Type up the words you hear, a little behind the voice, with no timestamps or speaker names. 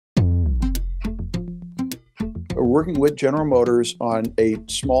We're working with General Motors on a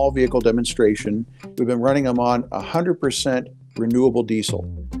small vehicle demonstration. We've been running them on 100% renewable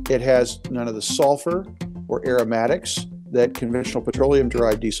diesel. It has none of the sulfur or aromatics that conventional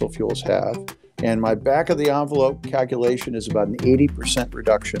petroleum-derived diesel fuels have. And my back-of-the-envelope calculation is about an 80%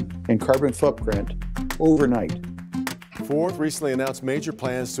 reduction in carbon footprint overnight. Ford recently announced major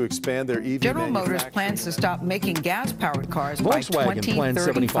plans to expand their EV General Motors plans to stop making gas-powered cars Volkswagen by 2035. plans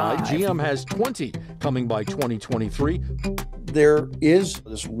 75. GM has 20 coming by 2023. There is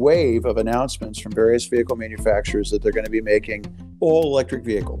this wave of announcements from various vehicle manufacturers that they're going to be making all electric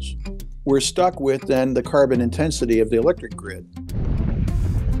vehicles. We're stuck with then the carbon intensity of the electric grid.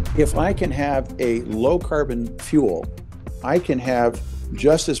 If I can have a low carbon fuel, I can have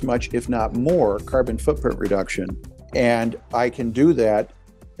just as much, if not more, carbon footprint reduction. And I can do that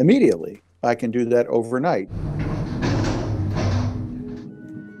immediately. I can do that overnight.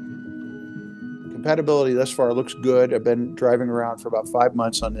 Compatibility thus far looks good. I've been driving around for about 5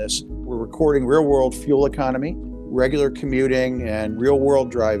 months on this. We're recording real-world fuel economy, regular commuting, and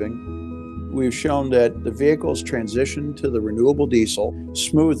real-world driving. We've shown that the vehicles transition to the renewable diesel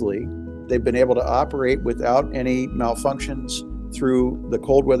smoothly. They've been able to operate without any malfunctions through the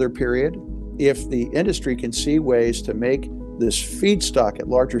cold weather period. If the industry can see ways to make this feedstock at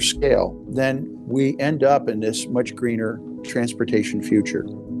larger scale, then we end up in this much greener transportation future.